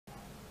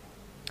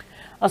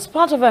As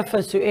part of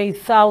efforts to aid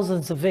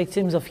thousands of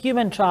victims of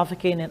human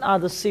trafficking and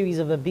other series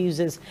of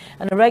abuses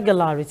and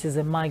irregularities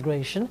in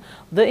migration,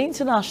 the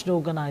International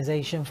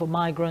Organization for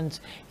Migrants,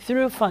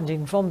 through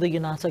funding from the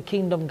United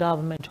Kingdom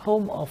Government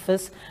Home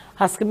Office,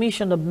 has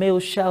commissioned a male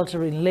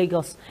shelter in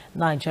Lagos,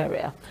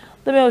 Nigeria.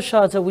 The male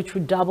shelter, which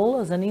will double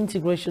as an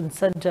integration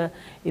center,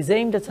 is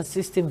aimed at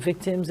assisting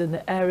victims in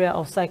the area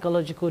of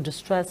psychological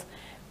distress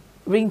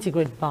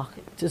reintegrate back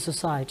to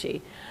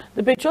society.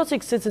 The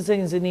Patriotic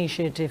Citizens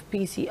Initiative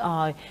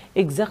 (PCI)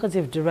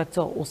 Executive Director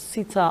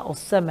Osita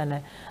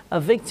Osemene, a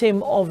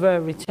victim of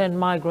a returned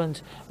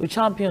migrant who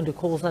championed the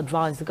cause,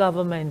 advised the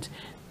government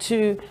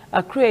to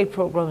create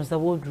programs that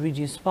would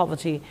reduce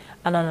poverty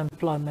and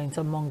unemployment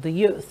among the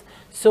youth,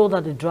 so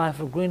that the drive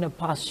for greener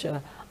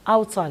pasture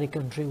outside the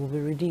country will be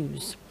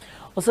reduced.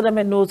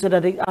 Osemene noted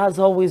that it has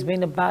always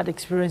been a bad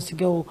experience to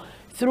go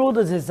through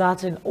the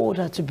desert in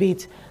order to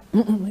beat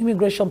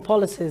immigration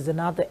policies,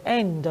 and at the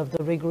end of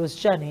the rigorous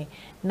journey,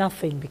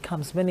 nothing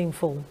becomes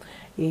meaningful.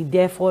 He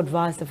therefore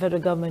advised the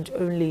federal government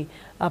only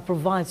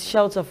provides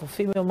shelter for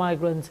female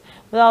migrants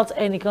without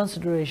any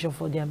consideration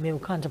for their male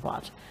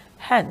counterpart.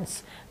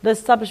 Hence, the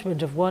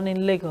establishment of one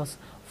in Lagos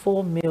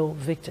for male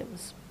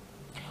victims.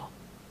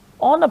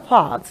 On a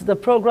part, the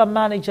program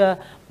manager,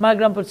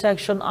 Migrant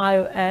Protection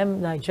IOM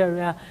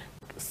Nigeria,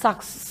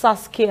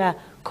 Saskia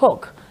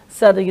Cook,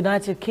 said the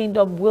United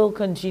Kingdom will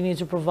continue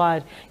to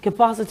provide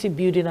capacity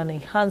building and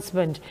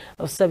enhancement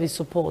of service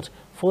support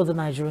for the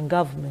Nigerian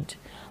government.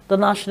 The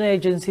National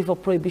Agency for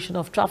Prohibition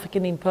of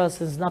Trafficking in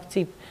Persons,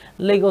 NAPTIP,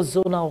 Lagos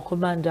Zonal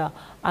Commander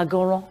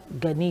Agoron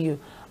Ganiyu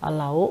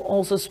Alao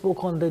also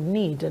spoke on the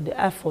need and the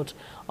effort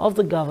of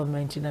the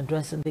government in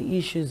addressing the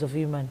issues of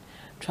human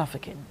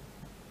trafficking.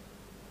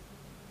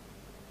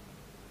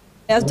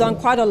 Has done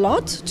quite a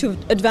lot to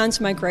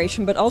advance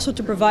migration, but also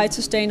to provide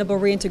sustainable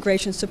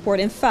reintegration support.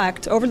 In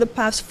fact, over the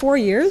past 4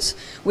 years,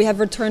 we have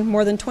returned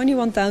more than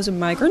 21,000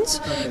 migrants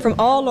from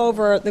all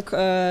over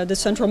the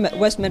central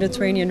West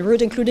Mediterranean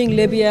route, including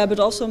Libya,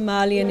 but also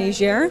Mali and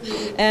Niger.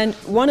 And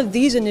one of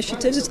these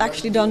initiatives is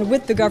actually done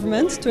with the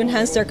government to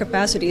enhance their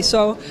capacity.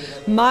 So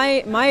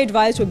my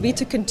advice would be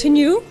to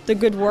continue the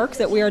good work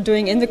that we are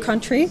doing in the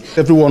country.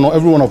 Every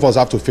one of us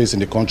have to face in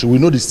the country. We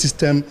know the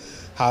system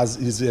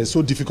is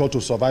so difficult to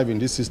survive in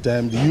this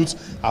system. The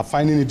youth are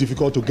finding it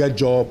difficult to get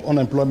job,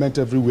 unemployment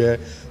everywhere,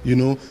 you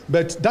know.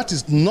 But that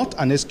is not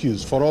an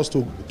excuse for us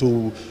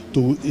to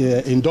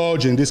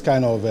indulge in this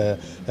kind of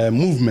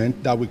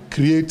movement that will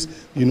create,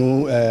 you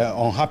know,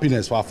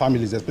 unhappiness for our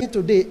families.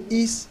 Today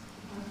is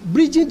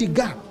bridging the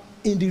gap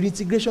in the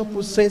reintegration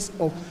process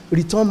of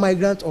return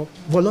migrants or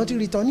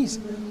voluntary returnees,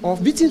 of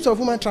victims of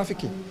human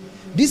trafficking.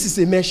 This is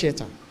a male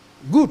shelter.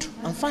 Good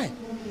and fine.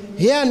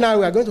 Here now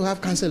we are going to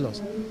have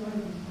counselors.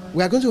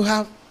 We are going to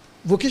have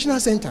vocational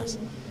centers.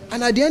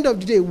 And at the end of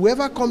the day,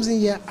 whoever comes in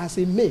here as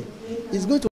a male is going to